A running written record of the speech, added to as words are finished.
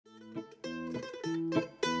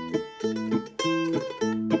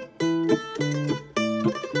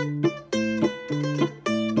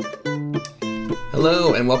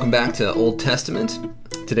Hello and welcome back to Old Testament.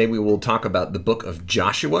 Today we will talk about the book of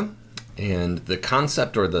Joshua and the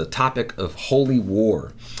concept or the topic of holy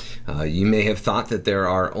war. You may have thought that there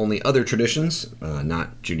are only other traditions,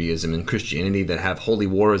 not Judaism and Christianity, that have holy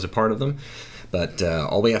war as a part of them. But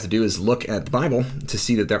all we have to do is look at the Bible to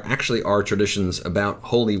see that there actually are traditions about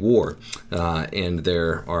holy war. And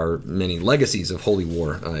there are many legacies of holy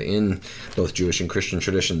war in both Jewish and Christian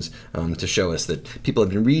traditions to show us that people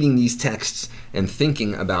have been reading these texts and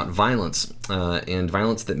thinking about violence, and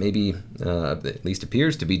violence that maybe at least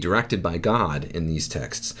appears to be directed by God in these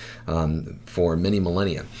texts for many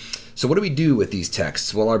millennia. So what do we do with these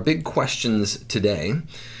texts? Well, our big questions today,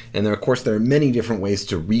 and there, of course, there are many different ways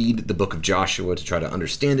to read the book of Joshua, to try to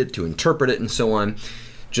understand it, to interpret it, and so on.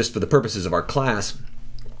 Just for the purposes of our class,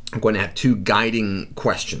 I'm going to have two guiding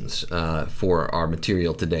questions for our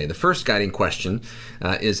material today. The first guiding question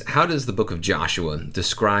is, how does the book of Joshua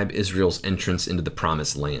describe Israel's entrance into the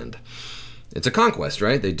promised land? It's a conquest,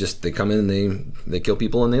 right? They come in and they kill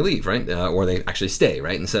people and they leave, right? Or they actually stay,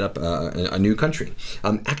 right, and set up a new country.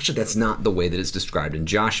 Actually, that's not the way that it's described in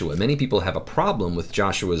Joshua. Many people have a problem with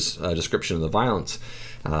Joshua's description of the violence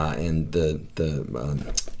and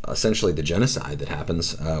essentially the genocide that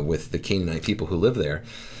happens with the Canaanite people who live there.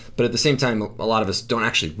 But at the same time, a lot of us don't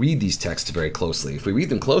actually read these texts very closely. If we read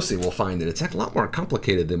them closely, we'll find that it's a lot more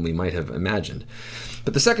complicated than we might have imagined.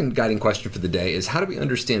 But the second guiding question for the day is, how do we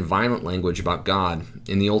understand violent language about God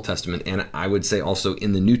in the Old Testament, and I would say also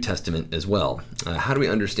in the New Testament as well? How do we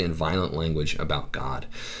understand violent language about God?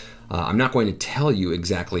 I'm not going to tell you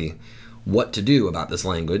exactly what to do about this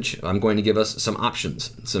language. I'm going to give us some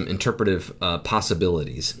options, some interpretive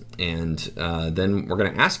possibilities, and then we're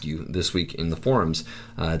going to ask you this week in the forums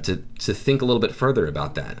to think a little bit further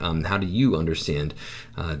about that. How do you understand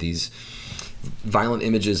these violent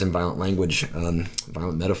images and violent language,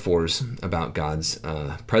 violent metaphors about God's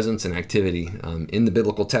presence and activity in the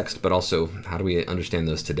biblical text, but also how do we understand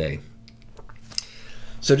those today?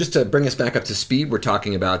 So just to bring us back up to speed, we're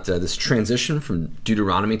talking about this transition from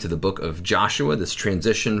Deuteronomy to the book of Joshua, this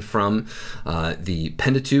transition from the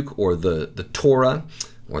Pentateuch or the Torah,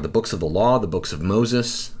 or the books of the law, the books of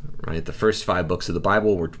Moses, right? The first 5 books of the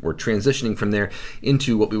Bible. We're transitioning from there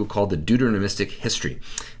into what we would call the Deuteronomistic history.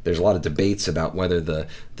 There's a lot of debates about whether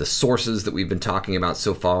the sources that we've been talking about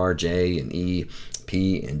so far, J and E,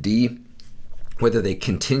 P and D, whether they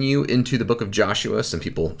continue into the book of Joshua. Some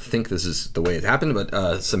people think this is the way it happened,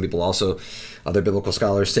 but some people also, other biblical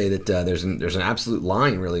scholars, say that there's an absolute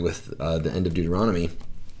line really with the end of Deuteronomy.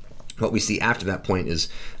 What we see after that point is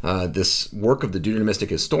this work of the Deuteronomistic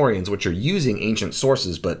historians, which are using ancient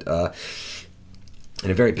sources, but in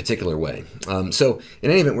a very particular way. So in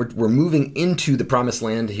any event, we're moving into the promised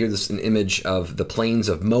land. Here, this is an image of the plains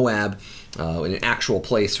of Moab, in an actual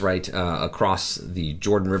place right across the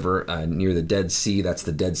Jordan River near the Dead Sea. That's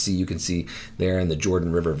the Dead Sea you can see there in the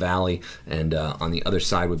Jordan River Valley. And on the other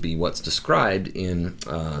side would be what's described in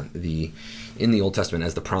the Old Testament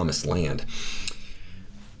as the promised land.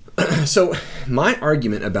 So my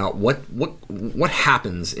argument about what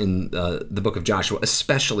happens in the book of Joshua,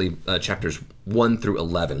 especially chapters 1 through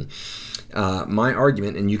 11, my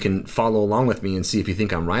argument, and you can follow along with me and see if you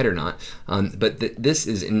think I'm right or not, but this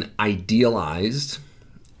is an idealized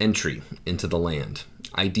entry into the land.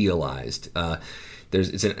 Idealized.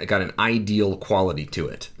 It's got an ideal quality to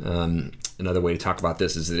it. Another way to talk about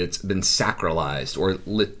this is that it's been sacralized or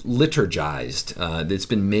liturgized. It's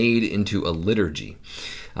been made into a liturgy.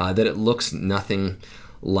 That it looks nothing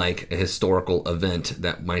like a historical event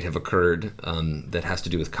that might have occurred that has to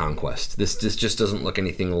do with conquest. This just doesn't look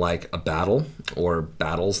anything like a battle or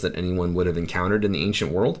battles that anyone would have encountered in the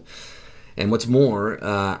ancient world. And what's more,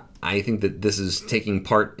 I think that this is taking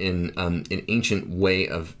part in an ancient way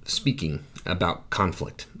of speaking about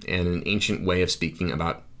conflict and an ancient way of speaking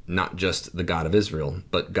about not just the God of Israel,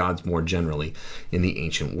 but gods more generally in the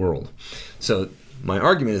ancient world. So my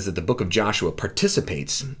argument is that the book of Joshua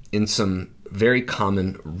participates in some very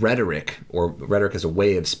common rhetoric, or rhetoric as a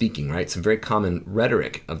way of speaking, right? Some very common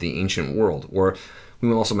rhetoric of the ancient world, or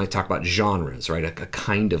we also might talk about genres, right? A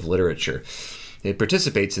kind of literature. It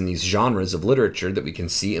participates in these genres of literature that we can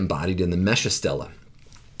see embodied in the Meshastella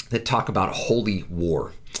that talk about holy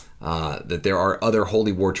war, that there are other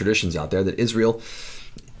holy war traditions out there, that Israel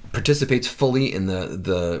participates fully in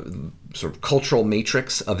the sort of cultural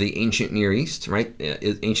matrix of the ancient Near East, right?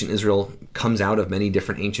 Ancient Israel comes out of many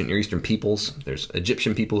different ancient Near Eastern peoples. There's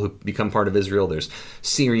Egyptian people who become part of Israel. There's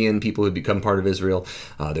Syrian people who become part of Israel.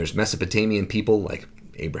 There's Mesopotamian people like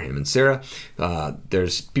Abraham and Sarah.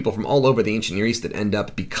 There's people from all over the ancient Near East that end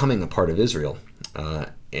up becoming a part of Israel.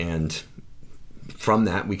 And from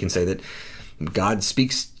that, we can say that God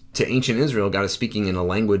speaks to ancient Israel. God is speaking in a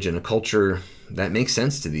language and a culture that makes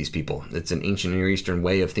sense to these people. It's an ancient Near Eastern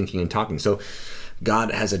way of thinking and talking. So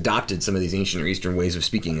God has adopted some of these ancient Near Eastern ways of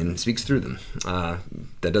speaking and speaks through them.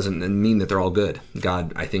 That doesn't mean that they're all good.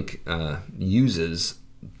 God, I think, uses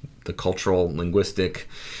the cultural, linguistic,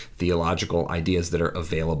 theological ideas that are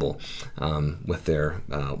available with their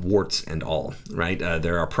warts and all, right?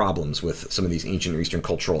 There are problems with some of these ancient Near Eastern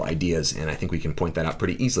cultural ideas, and I think we can point that out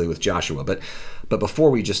pretty easily with Joshua. But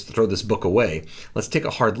before we just throw this book away, let's take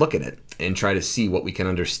a hard look at it and try to see what we can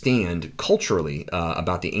understand culturally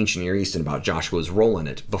about the ancient Near East and about Joshua's role in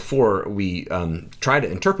it before we try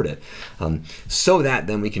to interpret it, so that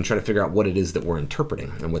then we can try to figure out what it is that we're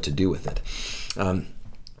interpreting and what to do with it.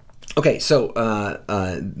 Okay, so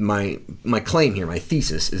my claim here, my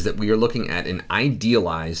thesis, is that we are looking at an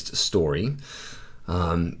idealized story.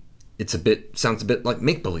 Sounds a bit like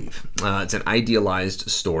make-believe. It's an idealized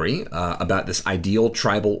story about this ideal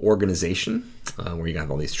tribal organization where you got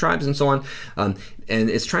all these tribes and so on, and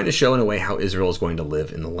it's trying to show in a way how Israel is going to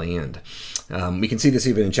live in the land. We can see this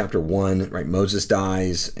even in chapter 1, right? Moses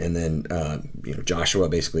dies, and then Joshua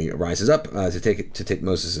basically rises up to take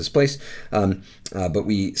Moses' place. But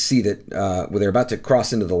we see that they're about to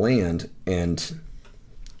cross into the land, and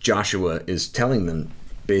Joshua is telling them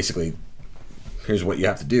basically, here's what you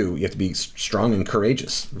have to do. You have to be strong and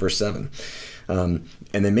courageous, verse 7. And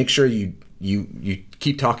then make sure you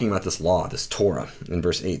keep talking about this law, this Torah, in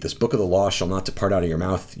verse 8. This book of the law shall not depart out of your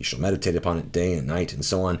mouth. You shall meditate upon it day and night, and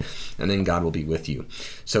so on. And then God will be with you.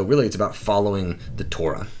 So really, it's about following the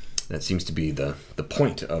Torah. That seems to be the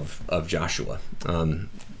point of Joshua.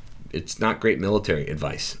 It's not great military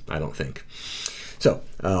advice, I don't think. So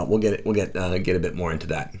we'll get a bit more into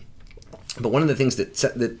that. But one of the things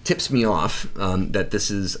that tips me off that this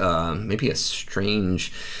is maybe a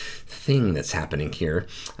strange thing that's happening here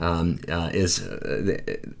is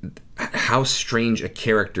how strange a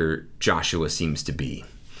character Joshua seems to be.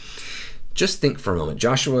 Just think for a moment.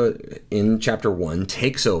 Joshua in chapter 1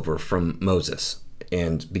 takes over from Moses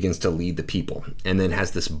and begins to lead the people, and then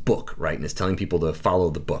has this book, right, and is telling people to follow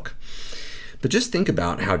the book. But just think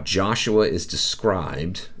about how Joshua is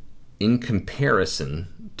described in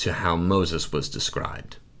comparison to how Moses was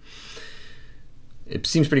described. It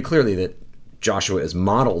seems pretty clearly that Joshua is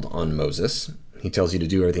modeled on Moses. He tells you to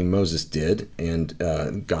do everything Moses did, and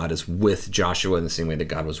God is with Joshua in the same way that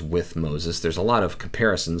God was with Moses. There's a lot of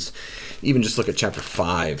comparisons. Even just look at chapter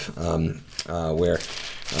 5, where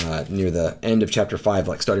near the end of chapter 5,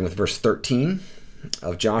 like starting with verse 13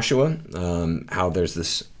 of Joshua, how there's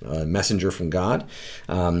this messenger from God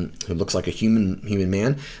who looks like a human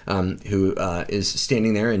man who is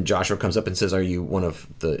standing there, and Joshua comes up and says, "Are you one of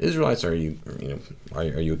the Israelites? Are you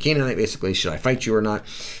a Canaanite? Basically, should I fight you or not?"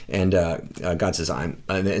 And God says,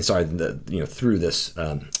 through this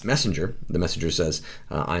messenger, the messenger says,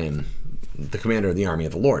 "I am the commander of the army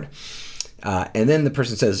of the Lord." And then the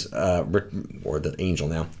person says, or the angel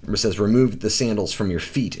now says, "Remove the sandals from your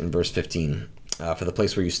feet," in verse 15. For the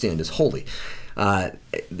place where you stand is holy.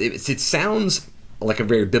 It sounds like a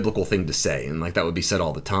very biblical thing to say, and like that would be said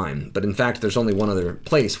all the time. But in fact, there's only one other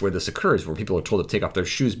place where this occurs, where people are told to take off their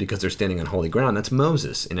shoes because they're standing on holy ground. That's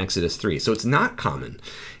Moses in Exodus 3. So it's not common,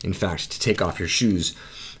 in fact, to take off your shoes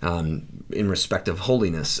in respect of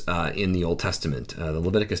holiness in the Old Testament. The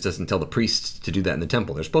Leviticus doesn't tell the priests to do that in the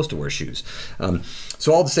temple. They're supposed to wear shoes.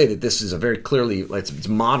 So all to say that this is a very clearly, it's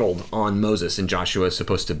modeled on Moses, and Joshua is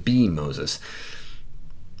supposed to be Moses.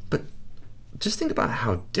 But just think about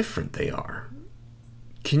how different they are.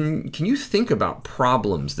 Can you think about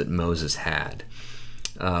problems that Moses had?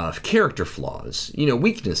 Character flaws,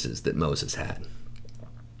 weaknesses that Moses had?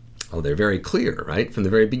 Oh, they're very clear, right, from the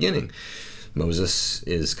very beginning. Moses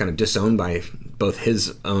is kind of disowned by both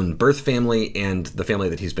his own birth family and the family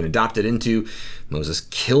that he's been adopted into. Moses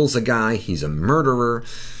kills a guy. He's a murderer,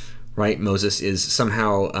 right? Moses is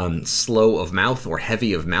somehow slow of mouth or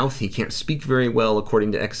heavy of mouth. He can't speak very well,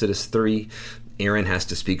 according to Exodus 3. Aaron has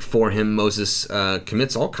to speak for him. Moses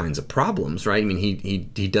commits all kinds of problems, right? I mean,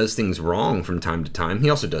 he does things wrong from time to time. He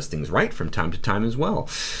also does things right from time to time as well.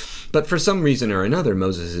 But for some reason or another,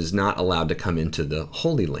 Moses is not allowed to come into the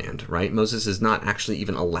Holy Land, right? Moses is not actually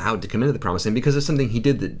even allowed to come into the Promised Land because of something he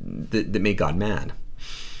did that made God mad.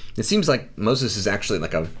 It seems like Moses is actually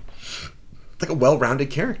like a well-rounded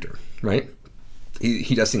character, right?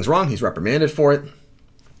 He does things wrong. He's reprimanded for it.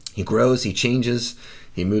 He grows. He changes.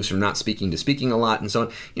 He moves from not speaking to speaking a lot, and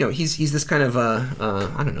so on. He's this kind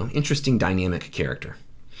of interesting dynamic character.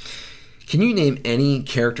 Can you name any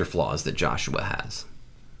character flaws that Joshua has?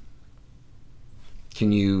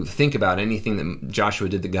 Can you think about anything that Joshua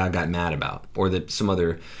did that God got mad about, or that some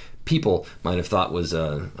other people might have thought was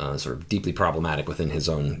sort of deeply problematic within his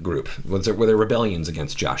own group. Were there rebellions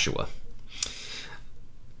against Joshua?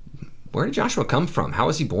 Where did Joshua come from? How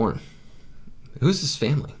was he born? Who's his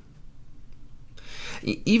family?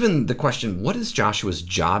 Even the question, what is Joshua's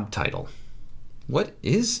job title? What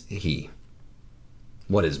is he?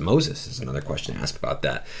 What is Moses is another question to ask about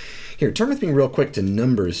that. Here, turn with me real quick to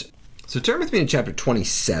Numbers. So turn with me to chapter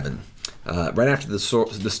 27, right after the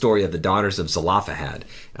story of the daughters of Zelophehad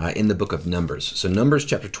in the book of Numbers. So Numbers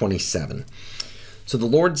chapter 27. So the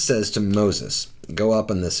Lord says to Moses, go up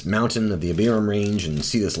on this mountain of the Abiram range and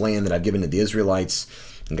see this land that I've given to the Israelites.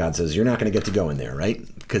 And God says, you're not going to get to go in there, right?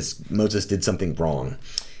 Because Moses did something wrong.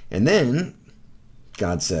 And then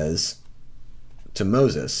God says to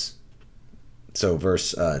Moses, so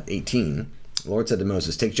verse 18, the Lord said to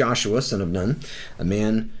Moses, take Joshua, son of Nun, a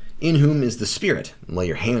man in whom is the Spirit, and lay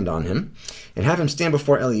your hand on him, and have him stand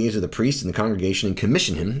before Eleazar the priest and the congregation and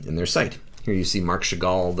commission him in their sight. Here you see Marc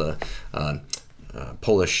Chagall, the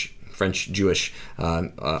Polish, French, Jewish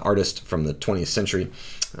artist from the 20th century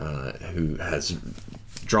who has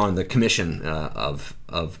drawn the commission of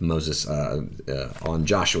Moses on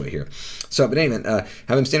Joshua here. So, but anyway,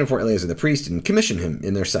 have him stand before Eleazar the priest and commission him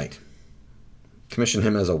in their sight. Commission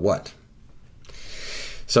him as a what?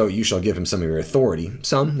 So you shall give him some of your authority,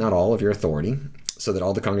 some, not all, of your authority, so that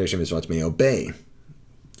all the congregation of Israelites may obey.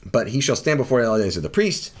 But he shall stand before Eleazar the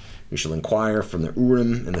priest, who shall inquire from the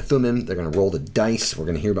Urim and the Thummim. They're going to roll the dice. We're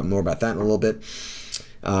going to hear more about that in a little bit.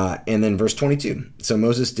 And then verse 22. So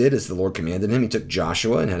Moses did as the Lord commanded him. He took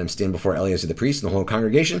Joshua and had him stand before Eleazar the priest and the whole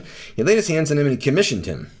congregation. He laid his hands on him and he commissioned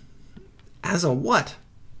him. As a what?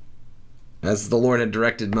 As the Lord had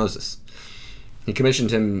directed Moses. He commissioned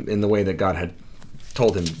him in the way that God had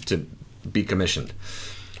told him to be commissioned.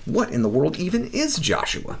 What in the world even is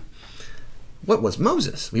Joshua? What was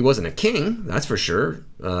Moses? He wasn't a king, that's for sure.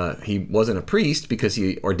 He wasn't a priest because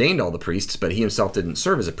he ordained all the priests, but he himself didn't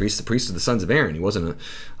serve as a priest. The priests are the sons of Aaron. He wasn't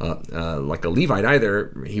like a Levite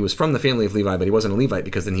either. He was from the family of Levi, but he wasn't a Levite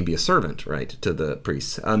because then he'd be a servant, right, to the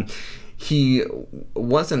priests. He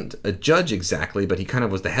wasn't a judge exactly, but he kind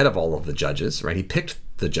of was the head of all of the judges, right? He picked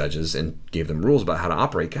the judges and gave them rules about how to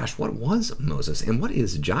operate. Gosh, what was Moses and what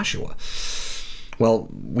is Joshua? Well,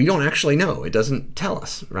 we don't actually know. It doesn't tell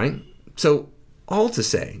us, right? So all to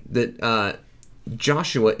say that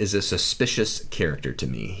Joshua is a suspicious character to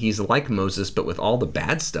me. He's like Moses, but with all the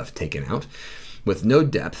bad stuff taken out, with no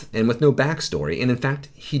depth and with no backstory. And in fact,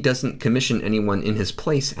 he doesn't commission anyone in his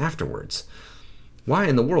place afterwards. Why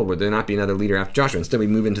in the world would there not be another leader after Joshua? Instead, we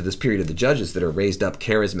move into this period of the judges that are raised up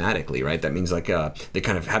charismatically, right? That means like they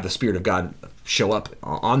kind of have the Spirit of God show up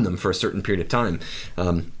on them for a certain period of time.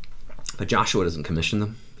 But Joshua doesn't commission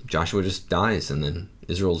them. Joshua just dies, and then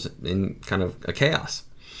Israel's in kind of a chaos.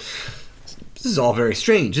 This is all very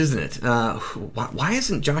strange, isn't it? Why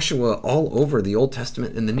isn't Joshua all over the Old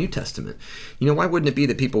Testament and the New Testament? You know, why wouldn't it be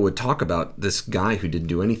that people would talk about this guy who didn't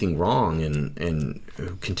do anything wrong and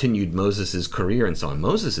who continued Moses' career and so on?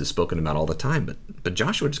 Moses is spoken about all the time, but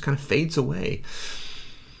Joshua just kind of fades away.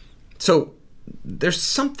 So there's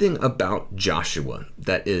something about Joshua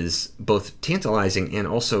that is both tantalizing and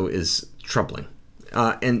also is troubling.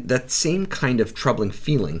 And that same kind of troubling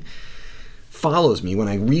feeling follows me when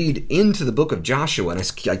I read into the book of Joshua,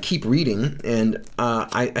 and I keep reading, and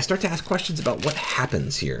I start to ask questions about what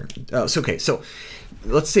happens here. So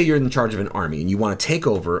let's say you're in charge of an army and you want to take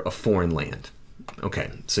over a foreign land.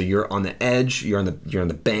 Okay, so you're on the edge, you're on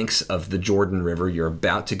the banks of the Jordan River, you're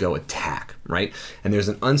about to go attack, right? And there's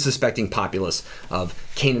an unsuspecting populace of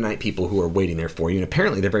Canaanite people who are waiting there for you, and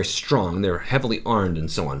apparently they're very strong, they're heavily armed and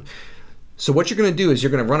so on. So what you're going to do is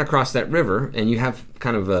you're going to run across that river, and you have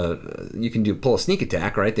kind of you can pull a sneak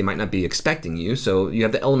attack, right? They might not be expecting you, so you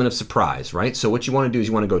have the element of surprise, right? So what you want to do is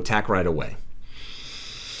you want to go attack right away.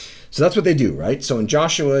 So that's what they do, right? So in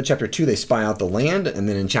Joshua chapter 2, they spy out the land, and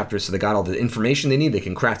then in so they got all the information they need. They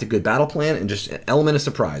can craft a good battle plan and just an element of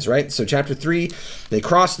surprise, right? So chapter 3, they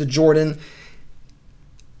cross the Jordan,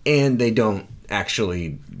 and they don't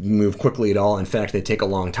actually move quickly at all. In fact, they take a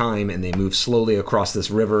long time, and they move slowly across this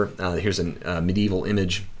river. Here's a medieval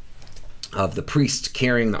image of the priests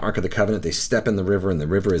carrying the Ark of the Covenant. They step in the river, and the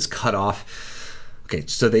river is cut off. Okay,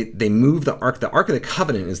 so they move the Ark. The Ark of the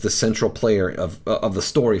Covenant is the central player of the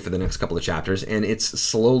story for the next couple of chapters, and it's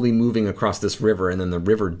slowly moving across this river, and then the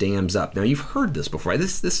river dams up. Now, you've heard this before.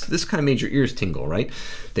 This kind of made your ears tingle, right?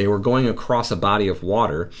 They were going across a body of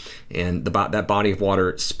water, and that body of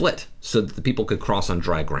water split so that the people could cross on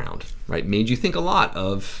dry ground, right? Made you think a lot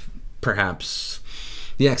of, perhaps,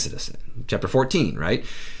 the Exodus, chapter 14, right?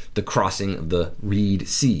 The crossing of the Reed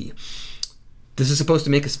Sea. This is supposed to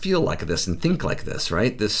make us feel like this and think like this,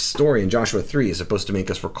 right? This story in Joshua 3 is supposed to make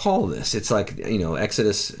us recall this. It's like,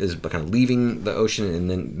 Exodus is kind of leaving the ocean, and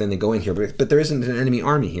then they go in here, but there isn't an enemy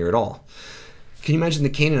army here at all. Can you imagine the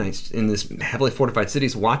Canaanites in this heavily fortified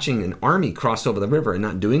cities watching an army cross over the river and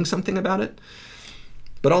not doing something about it?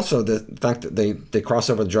 But also the fact that they cross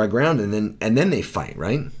over the dry ground and then they fight,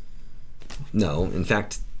 right? No, in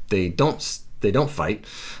fact, they don't fight.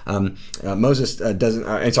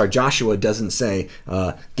 Joshua doesn't say,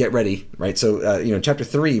 get ready, right? So, chapter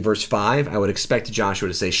 3, verse 5, I would expect Joshua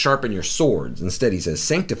to say, sharpen your swords. Instead, he says,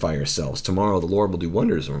 sanctify yourselves. Tomorrow the Lord will do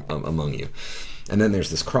wonders among you. And then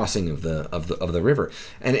there's this crossing of the river.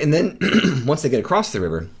 And then once they get across the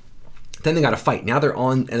river, then they got to fight. Now they're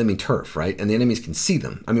on enemy turf, right? And the enemies can see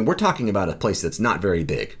them. I mean, we're talking about a place that's not very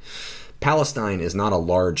big. Palestine is not a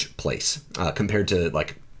large place compared to,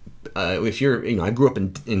 like, if you're, I grew up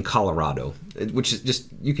in Colorado, which is just,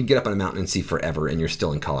 you can get up on a mountain and see forever and you're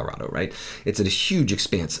still in Colorado, right? It's a huge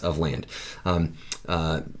expanse of land.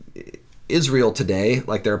 Israel today,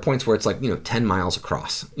 like, there are points where it's like, 10 miles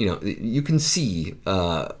across. You can see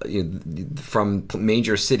from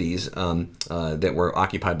major cities that were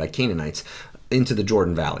occupied by Canaanites into the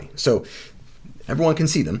Jordan Valley. So everyone can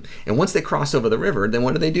see them. And once they cross over the river, then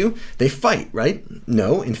what do? They fight, right?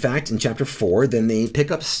 No, in fact, in chapter 4, then they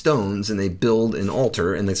pick up stones and they build an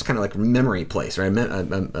altar, and it's kind of like a memory place, right?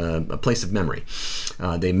 A place of memory.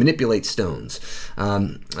 They manipulate stones.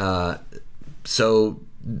 So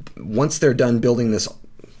once they're done building this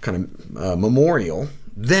kind of memorial,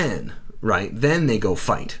 then they go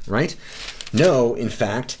fight, right? No, in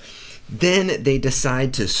fact, then they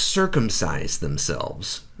decide to circumcise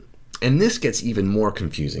themselves. And this gets even more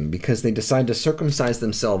confusing because they decide to circumcise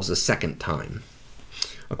themselves a second time.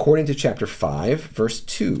 According to chapter 5, verse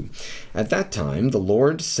 2, at that time the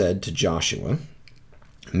Lord said to Joshua,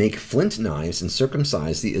 make flint knives and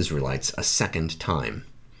circumcise the Israelites a second time.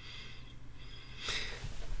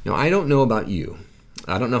 Now, I don't know about you.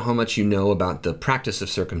 I don't know how much you know about the practice of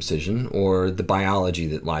circumcision or the biology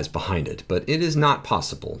that lies behind it, but it is not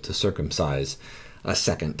possible to circumcise a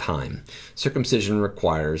second time. Circumcision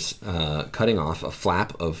requires cutting off a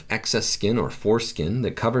flap of excess skin or foreskin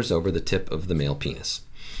that covers over the tip of the male penis.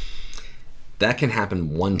 That can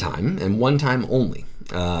happen one time, and one time only.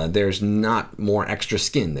 There's not more extra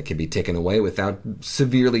skin that can be taken away without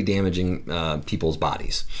severely damaging people's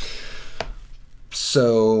bodies.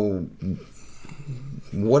 So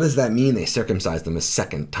what does that mean, they circumcise them a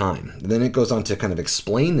second time? Then it goes on to kind of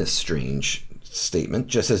explain this strange statement.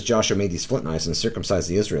 Just as Joshua made these flint knives and circumcised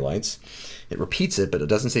the Israelites, it repeats it, but it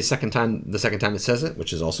doesn't say the second time it says it,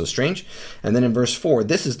 which is also strange. And then in verse 4,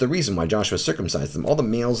 this is the reason why Joshua circumcised them. All the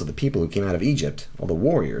males of the people who came out of Egypt, all the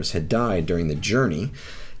warriors, had died during the journey.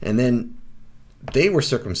 And then they were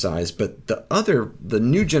circumcised, but the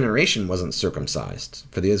new generation wasn't circumcised.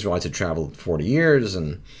 For the Israelites had traveled 40 years,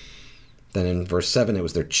 and then in verse 7, it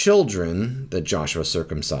was their children that Joshua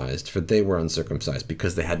circumcised, for they were uncircumcised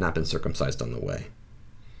because they had not been circumcised on the way.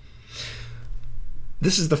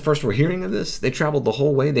 This is the first we're hearing of this. They traveled the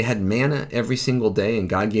whole way. They had manna every single day, and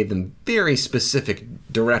God gave them very specific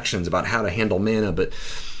directions about how to handle manna, but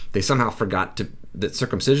they somehow forgot that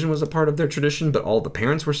circumcision was a part of their tradition, but all the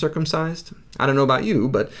parents were circumcised. I don't know about you,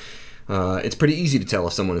 but it's pretty easy to tell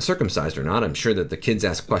if someone is circumcised or not. I'm sure that the kids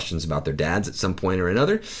ask questions about their dads at some point or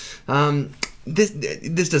another.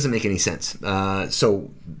 This doesn't make any sense.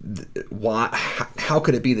 So how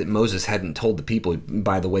could it be that Moses hadn't told the people,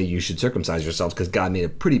 by the way, you should circumcise yourselves, because God made a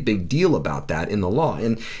pretty big deal about that in the law.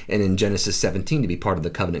 And in Genesis 17, to be part of the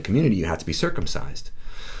covenant community, you have to be circumcised.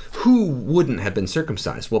 Who wouldn't have been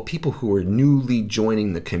circumcised? Well, people who were newly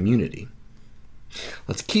joining the community.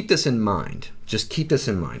 Let's keep this in mind. Just keep this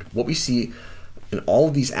in mind. What we see in all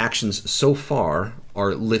of these actions so far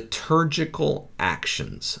are liturgical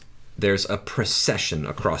actions. There's a procession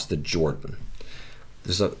across the Jordan.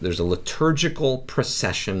 There's a liturgical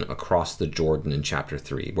procession across the Jordan in chapter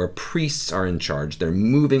 3, where priests are in charge. They're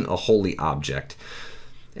moving a holy object.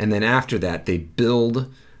 And then after that, they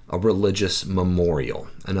build a religious memorial,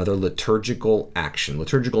 another liturgical action.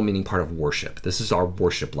 Liturgical meaning part of worship. This is our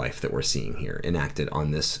worship life that we're seeing here enacted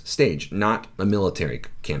on this stage, not a military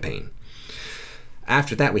campaign.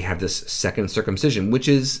 After that, we have this second circumcision, which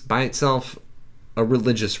is by itself a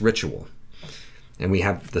religious ritual. And we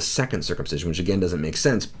have the second circumcision, which again doesn't make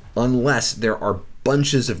sense unless there are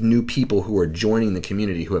bunches of new people who are joining the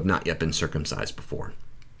community who have not yet been circumcised before.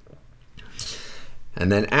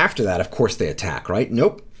 And then after that, of course, they attack, right?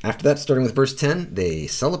 Nope. After that, starting with verse 10, they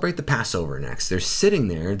celebrate the Passover next. They're sitting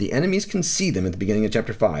there. The enemies can see them at the beginning of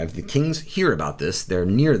chapter 5. The kings hear about this. They're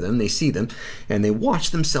near them. They see them. And they watch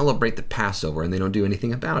them celebrate the Passover, and they don't do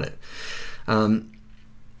anything about it.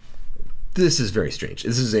 This is very strange.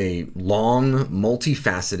 This is a long,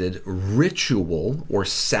 multifaceted ritual or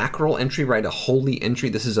sacral entry, right? A holy entry.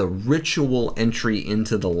 This is a ritual entry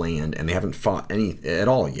into the land, and they haven't fought any at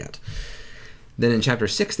all yet. Then in chapter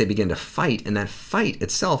 6, they begin to fight, and that fight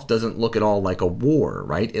itself doesn't look at all like a war,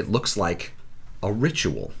 right? It looks like a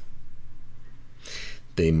ritual.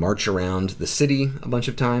 They march around the city a bunch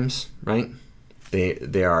of times, right?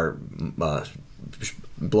 They are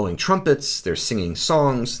blowing trumpets, they're singing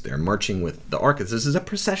songs, they're marching with the ark. This is a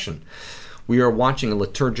procession. We are watching a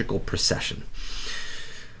liturgical procession.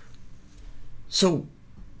 So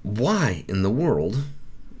why in the world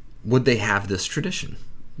would they have this tradition?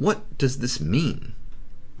 What does this mean?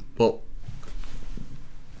 Well,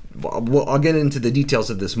 I'll get into the details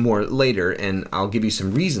of this more later, and I'll give you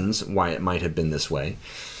some reasons why it might have been this way.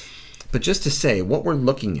 But just to say, what we're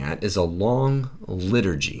looking at is a long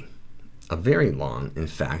liturgy, a very long, in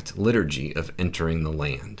fact, liturgy of entering the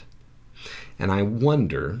land. And I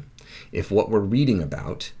wonder if what we're reading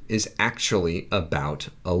about is actually about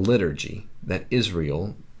a liturgy that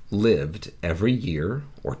Israel lived every year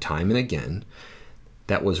or time and again,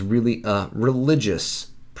 that was really a religious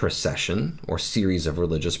procession or series of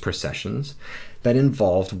religious processions that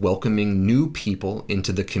involved welcoming new people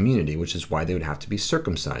into the community, which is why they would have to be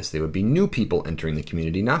circumcised. They would be new people entering the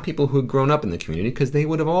community, not people who had grown up in the community, because they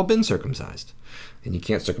would have all been circumcised. And you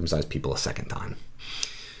can't circumcise people a second time.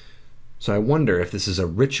 So I wonder if this is a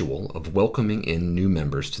ritual of welcoming in new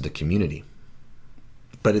members to the community.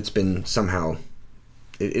 But it's been somehow,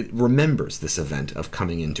 it remembers this event of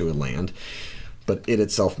coming into a land, but it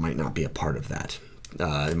itself might not be a part of that.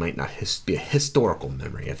 It might not be a historical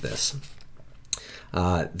memory of this.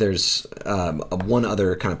 There's one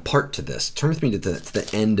other kind of part to this. Turn with me to the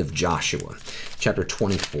end of Joshua, chapter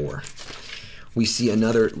 24. We see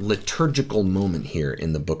another liturgical moment here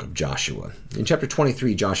in the book of Joshua. In chapter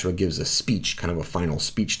 23, Joshua gives a speech, kind of a final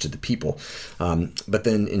speech to the people. But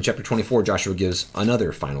then in chapter 24, Joshua gives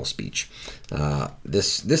another final speech.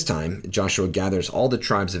 This time, Joshua gathers all the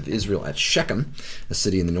tribes of Israel at Shechem, a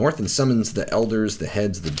city in the north, and summons the elders, the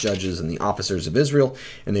heads, the judges, and the officers of Israel,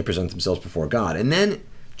 and they present themselves before God. And then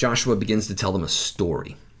Joshua begins to tell them a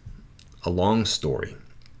story, a long story.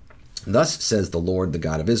 Thus says the Lord, the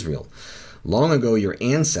God of Israel. Long ago, your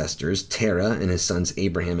ancestors, Terah and his sons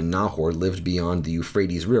Abraham and Nahor, lived beyond the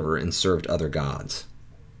Euphrates River and served other gods.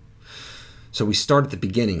 So we start at the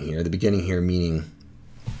beginning here meaning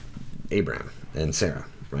Abraham and Sarah,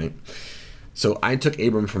 right? So I took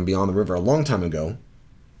Abram from beyond the river a long time ago,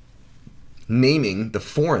 naming the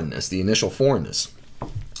foreignness, the initial foreignness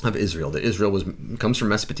of Israel, that Israel comes from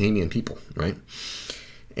Mesopotamian people, right?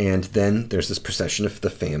 And then there's this procession of the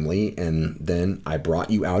family, and then I brought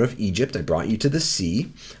you out of Egypt, I brought you to the sea,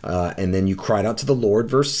 and then you cried out to the Lord,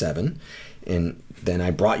 verse 7, and then I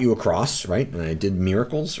brought you across, right, and I did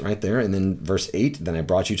miracles right there, and then verse 8, then I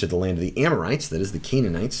brought you to the land of the Amorites, that is the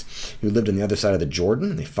Canaanites, who lived on the other side of the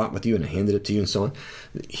Jordan, and they fought with you, and I handed it to you, and so on.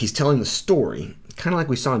 He's telling the story, kind of like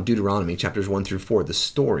we saw in Deuteronomy, chapters 1 through 4, the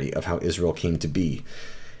story of how Israel came to be.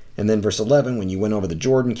 And then verse 11, when you went over the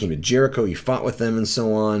Jordan, came to Jericho, you fought with them and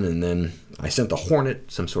so on. And then I sent the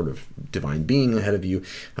hornet, some sort of divine being ahead of you,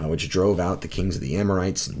 which drove out the kings of the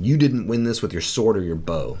Amorites. You didn't win this with your sword or your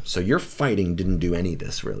bow. So your fighting didn't do any of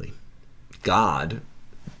this, really. God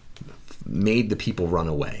made the people run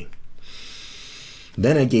away.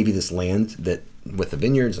 Then I gave you this land that with the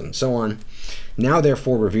vineyards and so on. Now,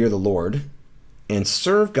 therefore, revere the Lord and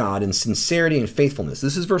serve God in sincerity and faithfulness.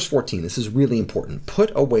 This is verse 14. This is really important.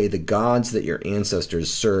 Put away the gods that your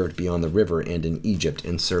ancestors served beyond the river and in Egypt,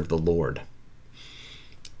 and serve the Lord.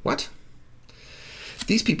 What?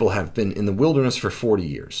 These people have been in the wilderness for 40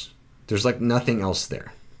 years. There's like nothing else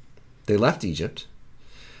there. They left Egypt.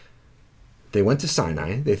 They went to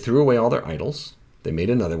Sinai. They threw away all their idols. They made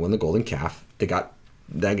another one, the golden calf. They got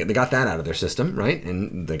that out of their system, right?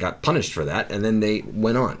 And they got punished for that, and then they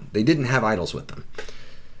went on. They didn't have idols with them.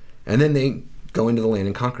 And then they go into the land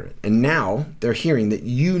and conquer it. And now they're hearing that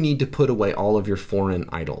you need to put away all of your foreign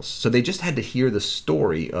idols. So they just had to hear the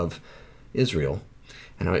story of Israel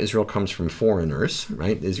and how Israel comes from foreigners,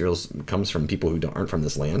 right? Israel comes from people who aren't from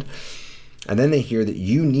this land. And then they hear that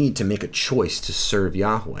you need to make a choice to serve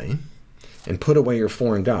Yahweh and put away your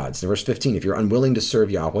foreign gods. In verse 15, if you're unwilling to serve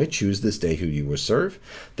Yahweh, choose this day who you will serve,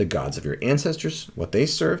 the gods of your ancestors, what they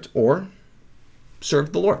served, or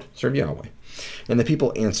serve the Lord, serve Yahweh. And the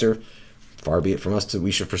people answer, Far be it from us that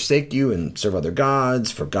we should forsake you and serve other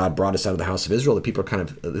gods, for God brought us out of the house of Israel. The people are kind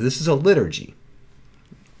of, this is a liturgy.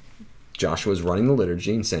 Joshua is running the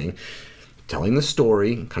liturgy and saying, telling the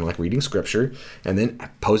story, kind of like reading scripture, and then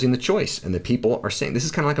posing the choice. And the people are saying, this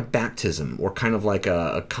is kind of like a baptism or kind of like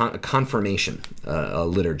a confirmation, a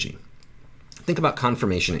liturgy. Think about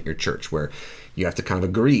confirmation at your church, where you have to kind of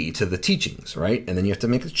agree to the teachings, right? And then you have to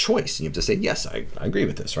make a choice. And you have to say, yes, I agree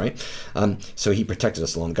with this, right? So he protected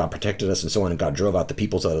us alone. God protected us and so on. And God drove out the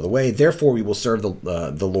peoples out of the way. Therefore, we will serve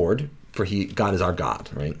the Lord, for God is our God,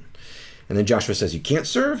 right? And then Joshua says, you can't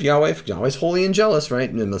serve Yahweh. Yahweh's holy and jealous, right?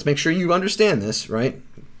 And let's make sure you understand this, right?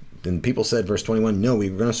 Then people said, verse 21, no,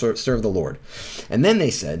 we're going to serve the Lord. And then they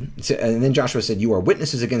said, and then Joshua said, you are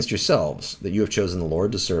witnesses against yourselves that you have chosen the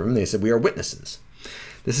Lord to serve him. They said, we are witnesses.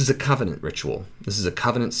 This is a covenant ritual. This is a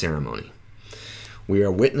covenant ceremony. We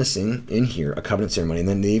are witnessing in here a covenant ceremony. And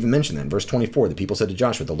then they even mention that in verse 24, the people said to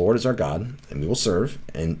Joshua, the Lord is our God, and we will serve,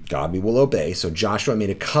 and God we will obey. So Joshua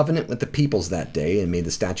made a covenant with the peoples that day and made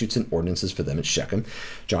the statutes and ordinances for them at Shechem.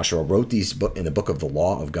 Joshua wrote these in the book of the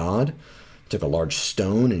law of God, took a large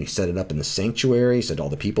stone and he set it up in the sanctuary. He said all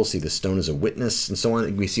the people see the stone as a witness and so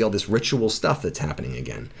on. We see all this ritual stuff that's happening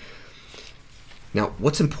again. Now,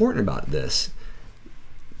 what's important about this,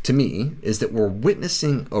 to me, is that we're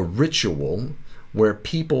witnessing a ritual where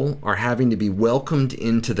people are having to be welcomed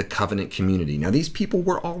into the covenant community. Now, these people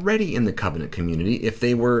were already in the covenant community if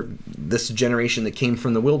they were this generation that came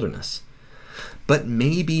from the wilderness. But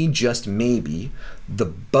maybe, just maybe, the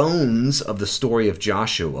bones of the story of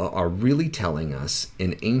Joshua are really telling us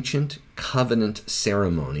an ancient covenant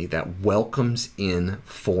ceremony that welcomes in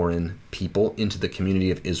foreign people into the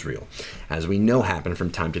community of Israel, as we know happened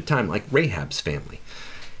from time to time, like Rahab's family.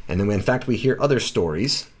 And then, in fact, we hear other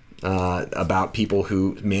stories about people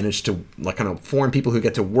who manage to, like kind of foreign people who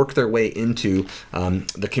get to work their way into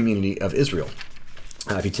the community of Israel.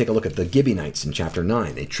 If you take a look at the Gibeonites in chapter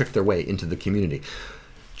 9, they trick their way into the community.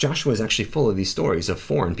 Joshua is actually full of these stories of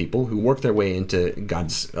foreign people who work their way into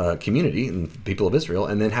God's community and people of Israel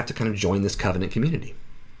and then have to kind of join this covenant community.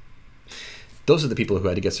 Those are the people who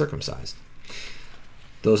had to get circumcised.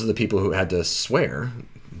 Those are the people who had to swear,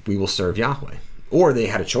 we will serve Yahweh. Or they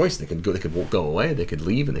had a choice. They could go away, they could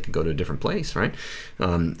leave, and they could go to a different place, right?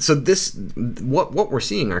 So what we're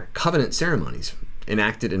seeing are covenant ceremonies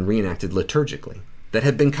enacted and reenacted liturgically that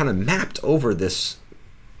have been kind of mapped over this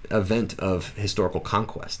event of historical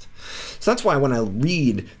conquest. So that's why when I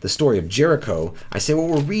read the story of Jericho, I say what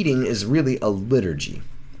we're reading is really a liturgy.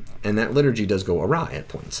 And that liturgy does go awry at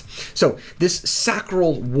points. So this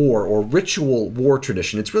sacral war or ritual war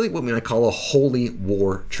tradition, it's really what we might call a holy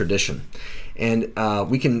war tradition. And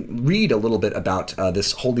we can read a little bit about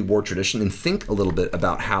this holy war tradition and think a little bit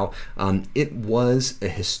about how it was a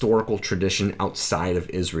historical tradition outside of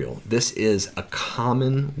Israel. This is a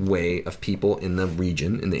common way of people in the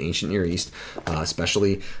region, in the ancient Near East,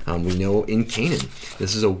 especially we know in Canaan.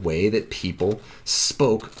 This is a way that people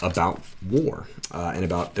spoke about war and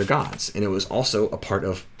about their gods. And it was also a part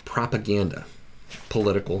of propaganda,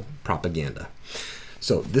 political propaganda.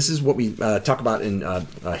 So this is what we talk about in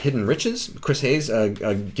Hidden Riches. Chris Hayes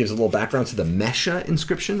gives a little background to the Mesha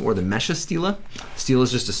inscription, or the Mesha stela. Stela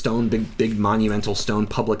is just a stone, big monumental stone,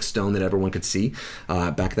 public stone that everyone could see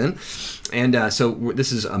back then. And so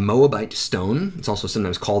this is a Moabite stone. It's also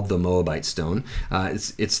sometimes called the Moabite stone.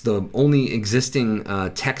 It's the only existing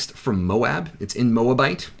text from Moab. It's in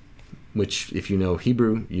Moabite, which if you know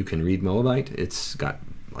Hebrew, you can read Moabite. It's got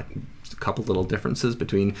like couple little differences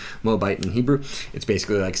between Moabite and Hebrew. It's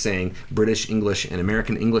basically like saying British English and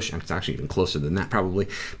American English. It's actually even closer than that probably.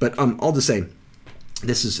 But all to say,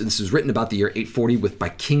 this is written about the year 840 by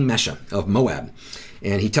King Mesha of Moab.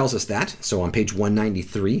 And he tells us that. So on page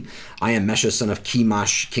 193, I am Mesha, son of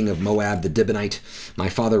Chemosh, king of Moab, the Dibonite. My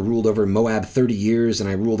father ruled over Moab 30 years, and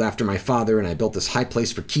I ruled after my father, and I built this high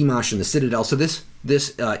place for Chemosh in the citadel. So this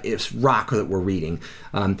rock that we're reading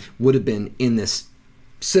would have been in this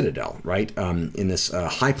citadel, right? In this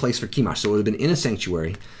high place for Chemosh. So it would have been in a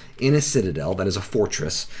sanctuary, in a citadel that is a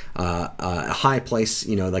fortress, a high place.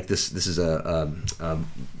 You know, like this is a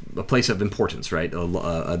place of importance, right?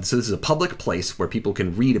 So this is a public place where people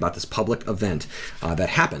can read about this public event that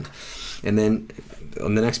happened. And then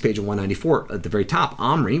on the next page of 194, at the very top,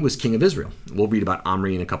 Omri was king of Israel. We'll read about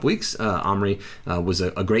Omri in a couple weeks. Omri was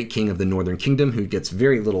a great king of the northern kingdom who gets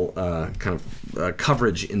very little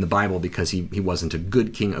coverage in the Bible because he wasn't a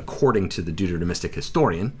good king according to the Deuteronomistic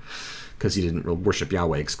historian, because he didn't worship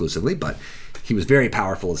Yahweh exclusively, but he was very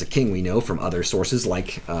powerful as a king, we know from other sources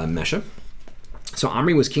like Mesha. So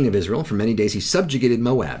Omri was king of Israel. For many days he subjugated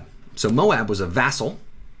Moab. So Moab was a vassal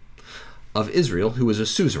of Israel who was a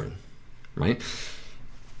suzerain. right?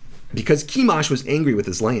 Because Chemosh was angry with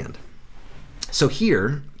his land. So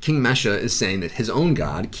here, King Mesha is saying that his own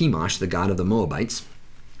god, Chemosh, the god of the Moabites,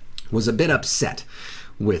 was a bit upset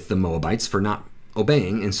with the Moabites for not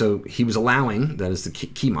obeying, and so he was allowing, that is the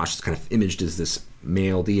Chemosh, kind of imaged as this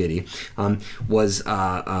male deity, was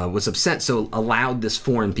upset, so allowed this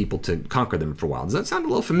foreign people to conquer them for a while. Does that sound a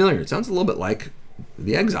little familiar? It sounds a little bit like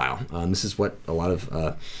the exile. This is what a lot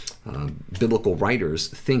of biblical writers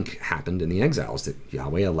think happened in the exiles, that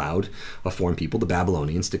Yahweh allowed a foreign people, the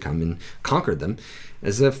Babylonians, to come and conquer them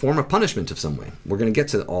as a form of punishment of some way. We're going to get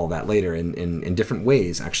to all that later in different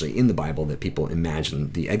ways, actually, in the Bible that people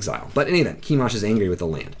imagine the exile. But in any event, Chemosh is angry with the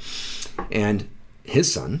land. And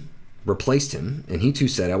his son replaced him, and he too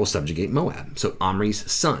said, I will subjugate Moab. So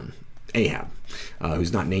Omri's son, Ahab,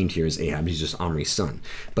 who's not named here as Ahab, he's just Omri's son.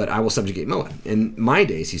 But I will subjugate Moab. In my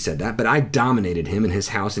days, he said that, but I dominated him and his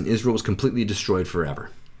house, and Israel was completely destroyed forever.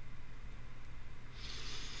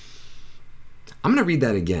 I'm going to read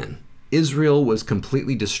that again. Israel was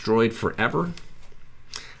completely destroyed forever.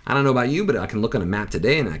 I don't know about you, but I can look on a map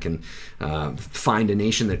today and I can find a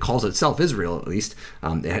nation that calls itself Israel, at least.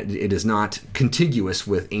 It is not contiguous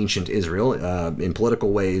with ancient Israel in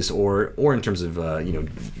political ways or in terms of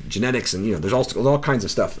genetics, and there's all kinds of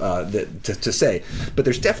stuff to say. But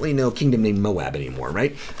there's definitely no kingdom named Moab anymore,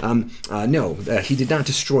 right? No, he did not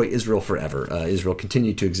destroy Israel forever. Israel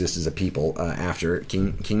continued to exist as a people after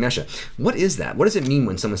King Mesha. What is that? What does it mean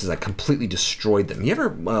when someone says I completely destroyed them? You ever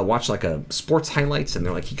watch like a sports highlights and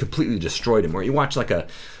they're like, he completely destroyed him, or you watch like a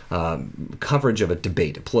coverage of a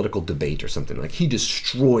debate, a political debate or something, like he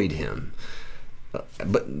destroyed him.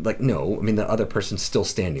 But like, no, I mean, the other person's still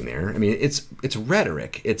standing there. I mean, it's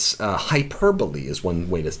rhetoric. It's hyperbole is one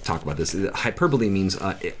way to talk about this. Hyperbole means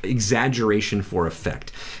exaggeration for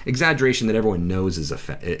effect. Exaggeration that everyone knows is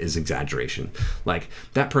exaggeration. Like,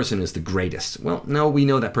 that person is the greatest. Well, no, we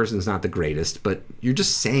know that person is not the greatest, but you're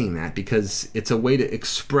just saying that because it's a way to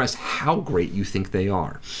express how great you think they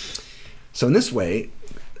are. So in this way,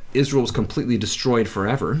 Israel was completely destroyed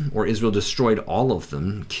forever, or Israel destroyed all of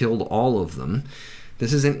them, killed all of them.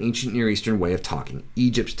 This is an ancient Near Eastern way of talking.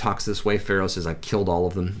 Egypt talks this way. Pharaoh says, I killed all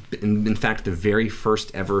of them. In fact, the very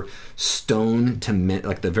first ever stone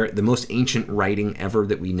the most ancient writing ever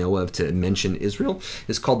that we know of to mention Israel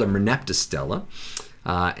is called the Merneptah Stela.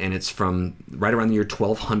 And it's from right around the year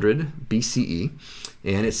 1200 BCE.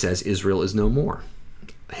 And it says, Israel is no more.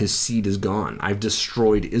 His seed is gone. I've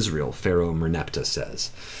destroyed Israel, Pharaoh Merneptah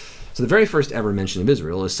says. So the very first ever mention of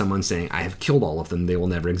Israel is someone saying, I have killed all of them. They will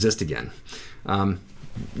never exist again.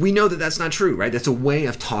 We know that that's not true, right? That's a way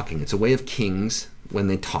of talking. It's a way of kings when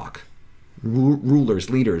they talk. Rulers,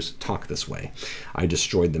 leaders talk this way. I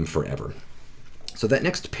destroyed them forever. So that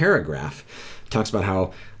next paragraph talks about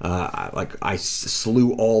how I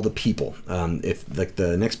slew all the people. If like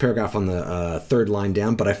the next paragraph on the third line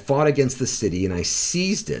down, but I fought against the city and I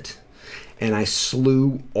seized it, and I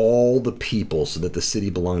slew all the people so that the city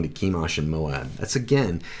belonged to Chemosh and Moab. That's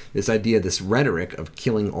again this idea, this rhetoric of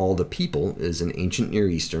killing all the people is an ancient Near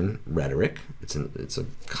Eastern rhetoric. It's a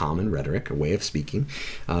common rhetoric, a way of speaking.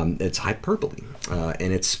 It's hyperbole,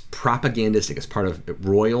 and it's propagandistic. It's part of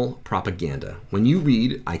royal propaganda. When you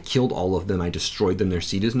read, I killed all of them, I destroyed them, their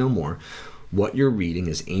seed is no more, what you're reading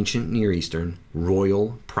is ancient Near Eastern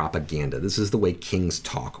royal propaganda. This is the way kings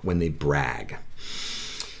talk when they brag.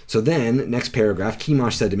 So then, next paragraph,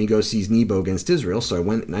 Chemosh said to me, go seize Nebo against Israel. So I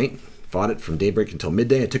went at night, fought it from daybreak until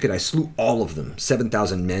midday. I took it, I slew all of them,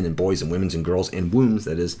 7,000 men and boys and women and girls and wombs,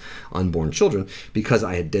 that is, unborn children, because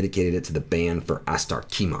I had dedicated it to the band for Astar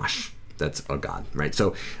Chemosh. That's a god, right?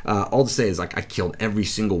 So all to say is, like, I killed every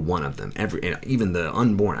single one of them, even the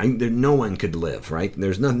unborn. No one could live, right?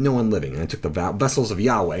 There's no one living. And I took the vessels of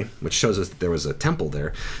Yahweh, which shows us that there was a temple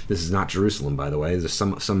there. This is not Jerusalem, by the way. There's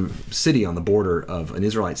some city on the border of an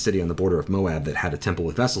Israelite city on the border of Moab that had a temple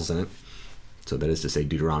with vessels in it. So that is to say,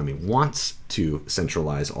 Deuteronomy wants to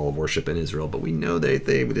centralize all of worship in Israel, but we know they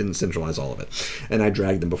didn't centralize all of it. And I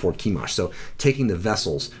dragged them before Chemosh. So taking the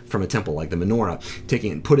vessels from a temple like the menorah,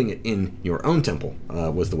 taking it and putting it in your own temple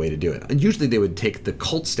was the way to do it. And usually they would take the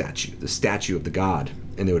cult statue, the statue of the god,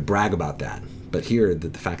 and they would brag about that. But here,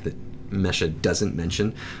 the fact that Mesha doesn't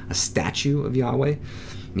mention a statue of Yahweh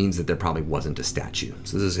means that there probably wasn't a statue.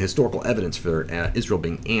 So this is historical evidence for Israel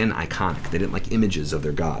being iconic. They didn't like images of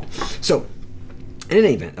their god. So in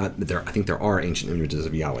any event, I think there are ancient images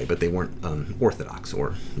of Yahweh, but they weren't orthodox,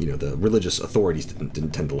 or the religious authorities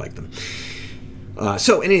didn't tend to like them.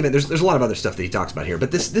 So in any event, there's a lot of other stuff that he talks about here,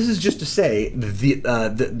 but this is just to say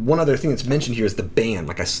the one other thing that's mentioned here is the ban.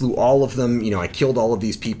 Like, I slew all of them, I killed all of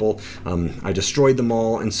these people, I destroyed them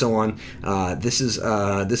all, and so on. This is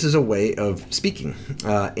a way of speaking,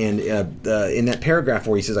 and in that paragraph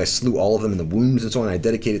where he says I slew all of them in the wombs and so on, I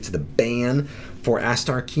dedicate it to the ban for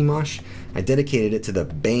Astar Chemosh. I dedicated it to the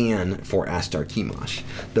ban for Astar Chemosh.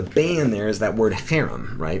 The ban there is that word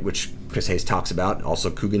harem, right, which Chris Hayes talks about, also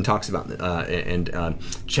Coogan talks about, and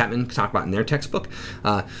Chapman talk about in their textbook.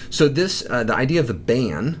 So this, the idea of the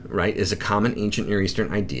ban, right, is a common ancient Near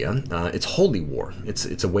Eastern idea. It's holy war.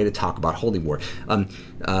 It's a way to talk about holy war.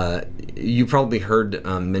 You probably heard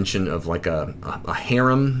mention of like a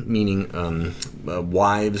harem, meaning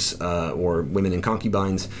wives or women and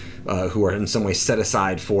concubines who are in some way set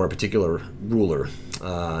aside for a particular ruler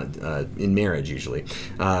in marriage, usually.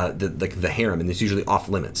 The harem, and it's usually off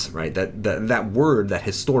limits, right? That word, that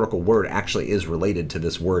historical word, actually is related to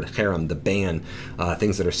this word harem, the ban,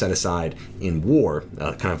 things that are set aside in war,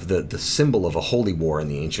 kind of the symbol of a holy war in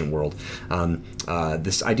the ancient world.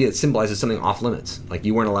 This idea that symbolizes something off limits, like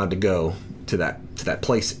you weren't allowed to go to that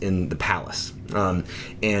place in the palace,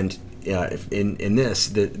 and in this,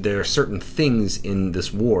 there are certain things in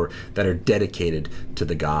this war that are dedicated to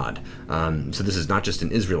the god. So this is not just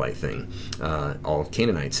an Israelite thing. All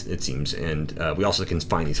Canaanites, it seems, and we also can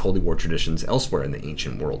find these holy war traditions elsewhere in the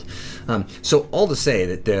ancient world. So all to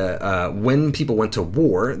say that when people went to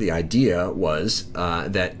war, the idea was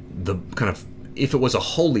that the kind of, if it was a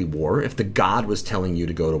holy war, if the god was telling you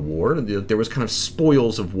to go to war, there was kind of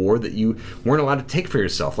spoils of war that you weren't allowed to take for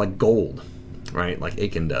yourself, like gold, right? Like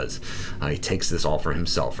Achan does. He takes this all for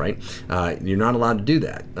himself, right? You're not allowed to do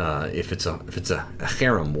that if it's a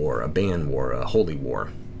harem war, a ban war, a holy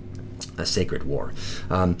war, a sacred war.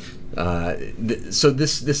 So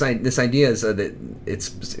this idea is that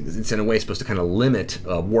it's in a way supposed to kind of limit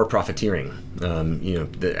war profiteering.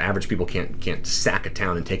 The average people can't sack a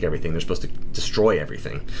town and take everything. They're supposed to destroy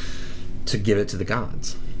everything to give it to the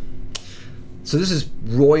gods. So this is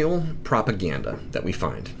royal propaganda that we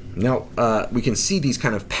find. Now, we can see these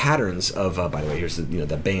kind of patterns of, by the way, here's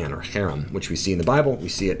the ban or harem, which we see in the Bible, we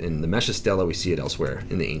see it in the Mesha Stela, we see it elsewhere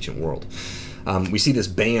in the ancient world. We see this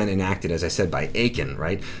ban enacted, as I said, by Achan,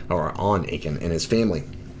 right, or on Achan and his family.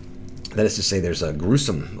 That is to say, there's a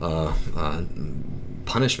gruesome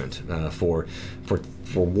punishment for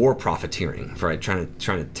war profiteering, for trying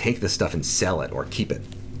to take this stuff and sell it or keep it.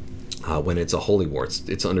 When it's a holy war,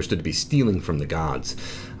 it's understood to be stealing from the gods,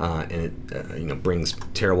 and it brings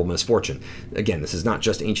terrible misfortune. Again, this is not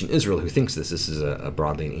just ancient Israel who thinks this. This is a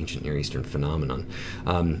broadly an ancient Near Eastern phenomenon.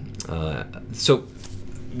 So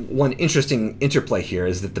one interesting interplay here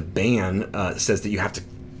is that the ban says that you have to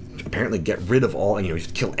apparently get rid of all, you have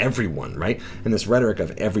to kill everyone, right? And this rhetoric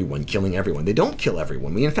of everyone, killing everyone. They don't kill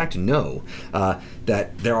everyone. We in fact know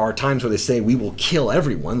that there are times where they say we will kill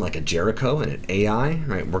everyone, like at Jericho and at Ai,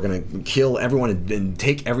 right? We're going to kill everyone and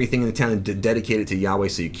take everything in the town and dedicate it to Yahweh,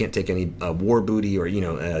 so you can't take any war booty, or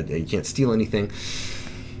you can't steal anything.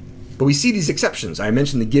 But we see these exceptions. I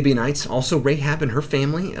mentioned the Gibeonites, also Rahab and her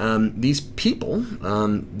family. These people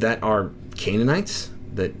that are Canaanites,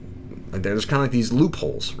 that there's kind of like these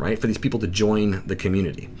loopholes, right, for these people to join the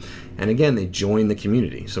community. And again, they join the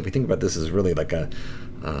community. So if we think about this as really like a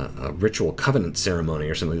ritual covenant ceremony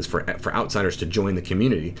or something like this for outsiders to join the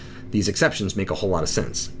community, these exceptions make a whole lot of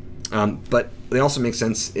sense. But they also make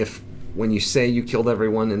sense if, when you say you killed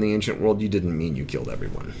everyone in the ancient world, you didn't mean you killed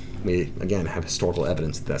everyone. We, again, have historical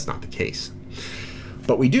evidence that that's not the case.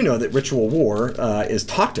 But we do know that ritual war is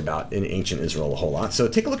talked about in ancient Israel a whole lot. So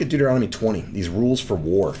take a look at Deuteronomy 20, these rules for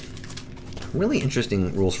war. Really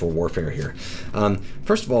interesting rules for warfare here.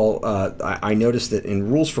 First of all, I noticed that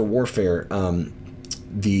in rules for warfare,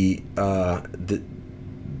 the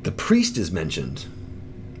priest is mentioned,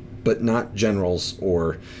 but not generals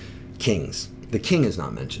or kings. The king is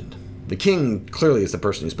not mentioned. The king clearly is the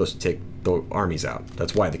person who's supposed to take the armies out.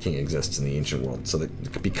 That's why the king exists in the ancient world. So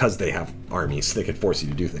that because they have armies, they could force you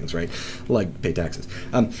to do things, right? Like pay taxes.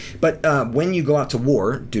 But when you go out to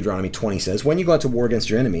war, Deuteronomy 20 says, when you go out to war against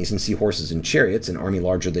your enemies and see horses and chariots, an army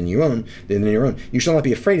larger than your own, you shall not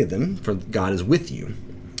be afraid of them, for God is with you,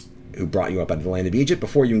 who brought you up out of the land of Egypt.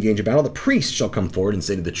 Before you engage a battle, the priest shall come forward and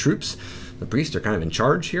say to the troops, the priests are kind of in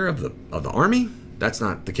charge here of the army. That's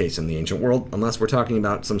not the case in the ancient world, unless we're talking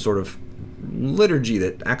about some sort of liturgy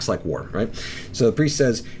that acts like war, right? So the priest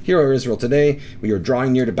says, "Hear, O Israel, today we are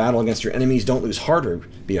drawing near to battle against your enemies. Don't lose heart or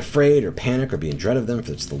be afraid or panic or be in dread of them,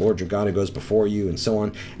 for it's the Lord your God who goes before you," and so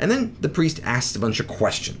on. And then the priest asks a bunch of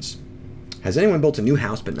questions. Has anyone built a new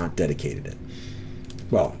house but not dedicated it?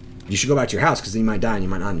 Well, you should go back to your house because then you might die and you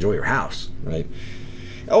might not enjoy your house, right?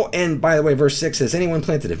 Oh, and by the way, verse 6 says, anyone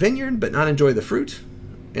planted a vineyard but not enjoy the fruit?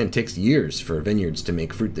 And it takes years for vineyards to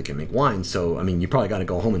make fruit that can make wine. So, I mean, you probably got to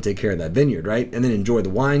go home and take care of that vineyard, right? And then enjoy the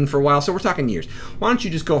wine for a while. So we're talking years. Why don't you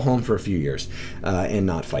just go home for a few years and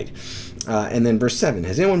not fight? And then verse 7,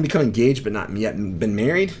 has anyone become engaged but not yet been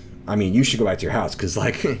married? I mean, you should go back to your house because,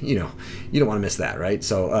 like, you know, you don't want to miss that, right?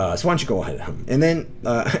 So, so why don't you go ahead home? And then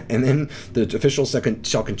the officials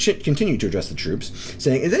shall continue to address the troops,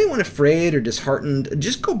 saying, is anyone afraid or disheartened?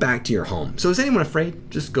 Just go back to your home. So is anyone afraid?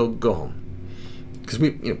 Just go home. Because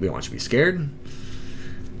we don't want you to be scared.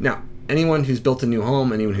 Now, anyone who's built a new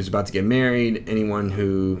home, anyone who's about to get married, anyone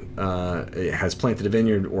who has planted a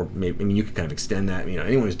vineyard, or maybe, I mean, you could kind of extend that. You know,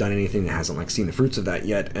 anyone who's done anything that hasn't like seen the fruits of that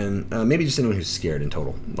yet, and maybe just anyone who's scared in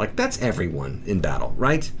total. Like that's everyone in battle,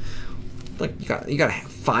 right? Like you got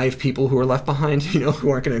 5 people who are left behind, you know, who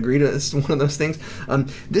aren't going to agree to this, one of those things.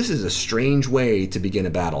 This is a strange way to begin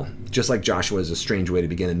a battle, just like Joshua is a strange way to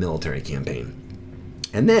begin a military campaign.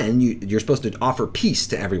 And then you're supposed to offer peace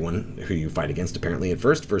to everyone who you fight against, apparently, at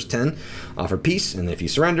first. Verse 10, offer peace, and if you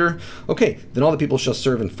surrender, okay, then all the people shall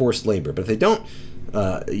serve in forced labor. But if they don't,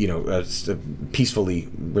 peacefully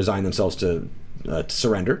resign themselves to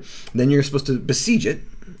surrender, then you're supposed to besiege it.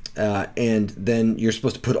 And then you're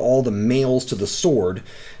supposed to put all the males to the sword,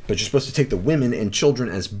 but you're supposed to take the women and children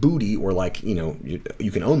as booty, or like, you know,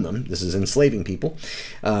 you can own them. This is enslaving people,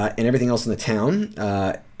 and everything else in the town,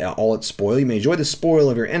 all its spoil. You may enjoy the spoil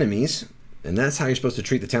of your enemies, and that's how you're supposed to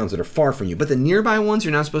treat the towns that are far from you. But the nearby ones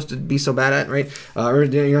you're not supposed to be so bad at, right? Or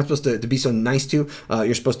you're not supposed to be so nice to.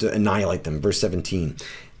 You're supposed to annihilate them. Verse 17.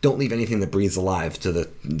 Don't leave anything that breathes alive to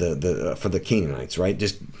for the Canaanites, right?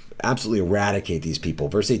 Just absolutely eradicate these people.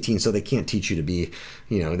 Verse 18, so they can't teach you to be,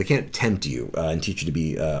 you know, they can't tempt you and teach you to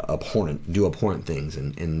be abhorrent, do abhorrent things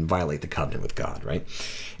and violate the covenant with God, right?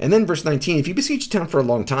 And then verse 19, if you besiege a town for a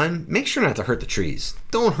long time, make sure not to hurt the trees.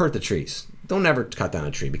 Don't hurt the trees. Don't ever cut down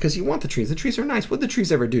a tree because you want the trees. The trees are nice. What did the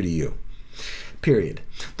trees ever do to you? Period.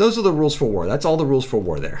 Those are the rules for war. That's all the rules for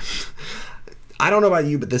war there. I don't know about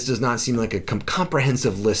you, but this does not seem like a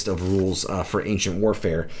comprehensive list of rules for ancient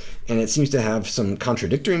warfare, and it seems to have some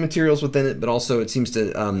contradictory materials within it, but also it seems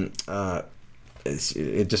to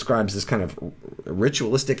it describes this kind of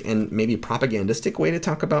ritualistic and maybe propagandistic way to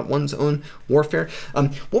talk about one's own warfare.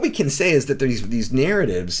 What we can say is that there's these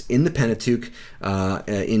narratives in the Pentateuch,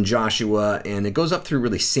 in Joshua, and it goes up through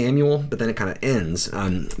really Samuel, but then it kind of ends.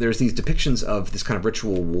 There's these depictions of this kind of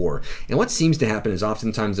ritual war. And what seems to happen is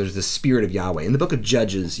oftentimes there's the spirit of Yahweh. In the book of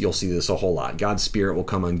Judges, you'll see this a whole lot. God's spirit will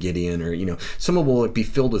come on Gideon, or, you know, someone will be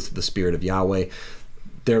filled with the spirit of Yahweh.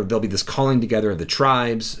 There'll be this calling together of the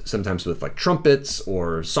tribes, sometimes with like trumpets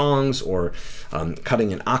or songs, or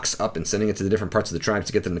cutting an ox up and sending it to the different parts of the tribes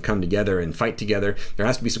to get them to come together and fight together. There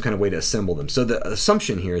has to be some kind of way to assemble them. So the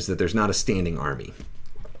assumption here is that there's not a standing army.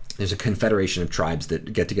 There's a confederation of tribes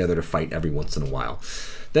that get together to fight every once in a while.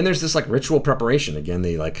 Then there's this like ritual preparation. Again,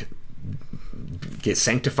 they like get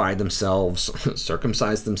sanctified themselves,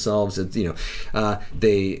 circumcise themselves. It's, you know,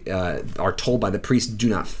 they are told by the priest, do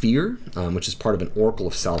not fear, which is part of an oracle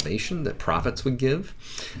of salvation that prophets would give.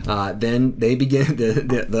 Then they begin,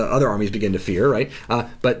 the other armies begin to fear, right?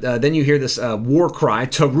 But then you hear this war cry,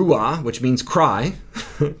 teruah, which means cry,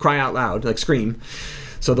 cry out loud, like scream.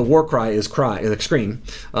 So the war cry is cry, like scream,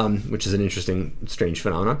 which is an interesting, strange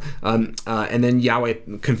phenomenon. And then Yahweh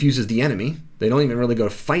confuses the enemy. They don't even really go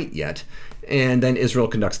to fight yet. And then Israel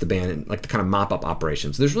conducts the ban, like the kind of mop-up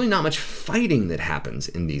operations. There's really not much fighting that happens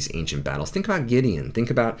in these ancient battles. Think about Gideon. Think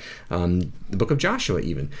about the book of Joshua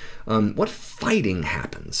even. What fighting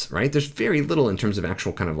happens, right? There's very little in terms of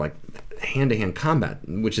actual kind of like hand-to-hand combat,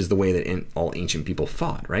 which is the way that all ancient people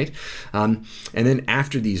fought, right? And then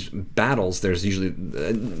after these battles, there's usually,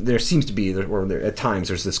 there seems to be, or there, at times,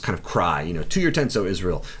 there's this kind of cry, you know, to your tents, O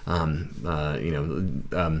Israel,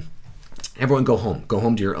 everyone go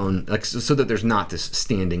home to your own, like, so that there's not this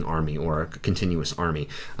standing army or a continuous army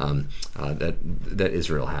that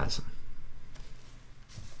Israel has.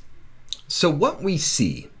 So what we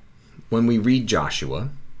see when we read Joshua,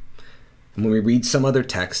 and when we read some other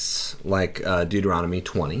texts like Deuteronomy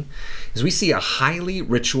 20, is we see a highly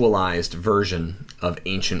ritualized version of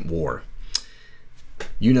ancient war.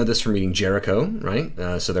 You know this from reading Jericho, right?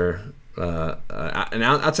 So they're and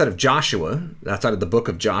outside of Joshua, outside of the book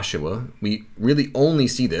of Joshua, we really only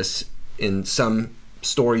see this in some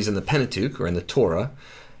stories in the Pentateuch or in the Torah,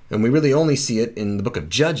 and we really only see it in the book of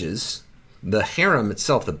Judges. The harem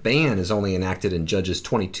itself, the ban, is only enacted in Judges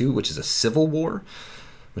 22, which is a civil war,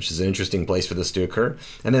 which is an interesting place for this to occur.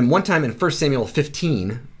 And then one time in 1 Samuel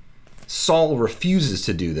 15, Saul refuses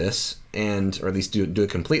to do this, or at least do it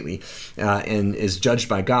completely, and is judged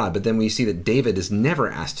by God. But then we see that David is never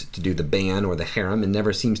asked to do the ban or the harem, and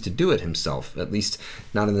never seems to do it himself, at least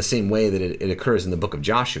not in the same way that it occurs in the book of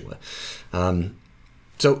Joshua.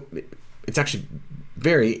 So it's actually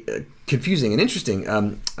very confusing and interesting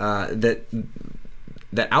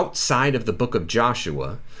that outside of the book of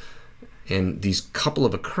Joshua and these couple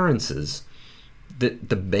of occurrences, that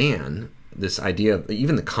the ban, this idea of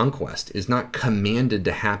even the conquest, is not commanded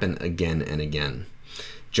to happen again and again.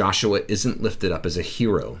 Joshua isn't lifted up as a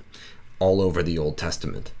hero all over the Old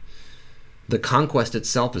Testament. The conquest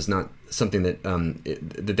itself is not something that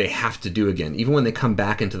that they have to do again. Even when they come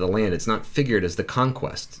back into the land, it's not figured as the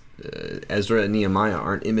conquest. Ezra and Nehemiah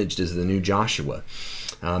aren't imaged as the new Joshua.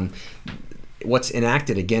 What's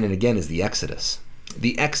enacted again and again is the Exodus.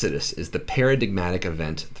 The Exodus is the paradigmatic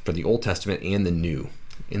event for the Old Testament and the New.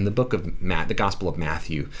 In the book of the Gospel of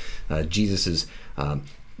Matthew, Jesus is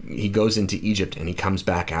he goes into Egypt and he comes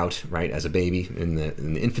back out, right, as a baby. In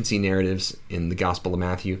the infancy narratives in the Gospel of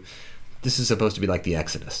Matthew, this is supposed to be like the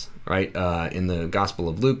Exodus, right? In the Gospel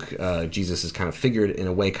of Luke, Jesus is kind of figured in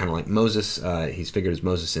a way kind of like Moses. He's figured as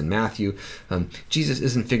Moses in Matthew. Jesus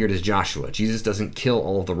isn't figured as Joshua. Jesus doesn't kill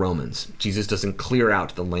all of the Romans. Jesus doesn't clear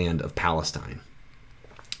out the land of Palestine.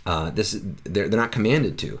 They're not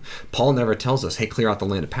commanded to. Paul never tells us, hey, clear out the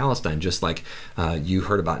land of Palestine, just like you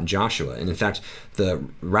heard about in Joshua. And in fact, the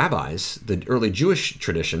rabbis, the early Jewish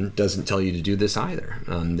tradition, doesn't tell you to do this either.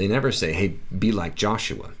 They never say, hey, be like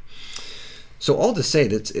Joshua. So all to say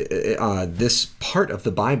that this part of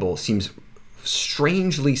the Bible seems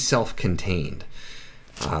strangely self-contained.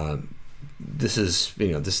 This is,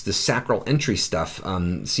 this sacral entry stuff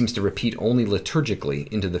seems to repeat only liturgically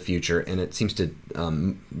into the future, and it seems to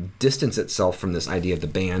distance itself from this idea of the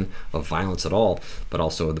ban of violence at all, but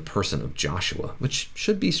also the person of Joshua, which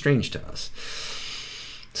should be strange to us.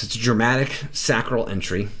 So it's a dramatic sacral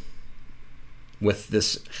entry with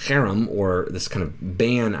this harem, or this kind of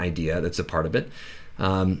ban idea that's a part of it.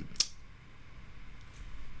 What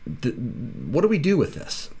do we do with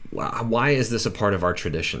this? Why is this a part of our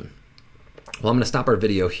tradition? Well, I'm going to stop our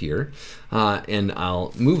video here, and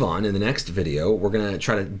I'll move on. In the next video, we're going to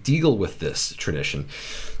try to deal with this tradition.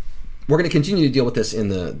 We're going to continue to deal with this in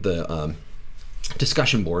the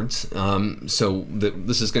discussion boards.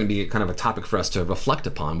 This is going to be kind of a topic for us to reflect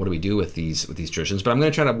upon. What do we do with these traditions? But I'm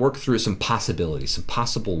going to try to work through some possibilities, some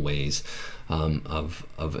possible ways of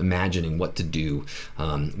imagining what to do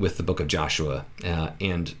with the book of Joshua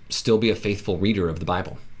and still be a faithful reader of the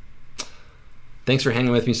Bible. Thanks for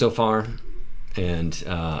hanging with me so far, and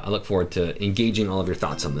I look forward to engaging all of your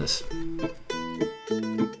thoughts on this.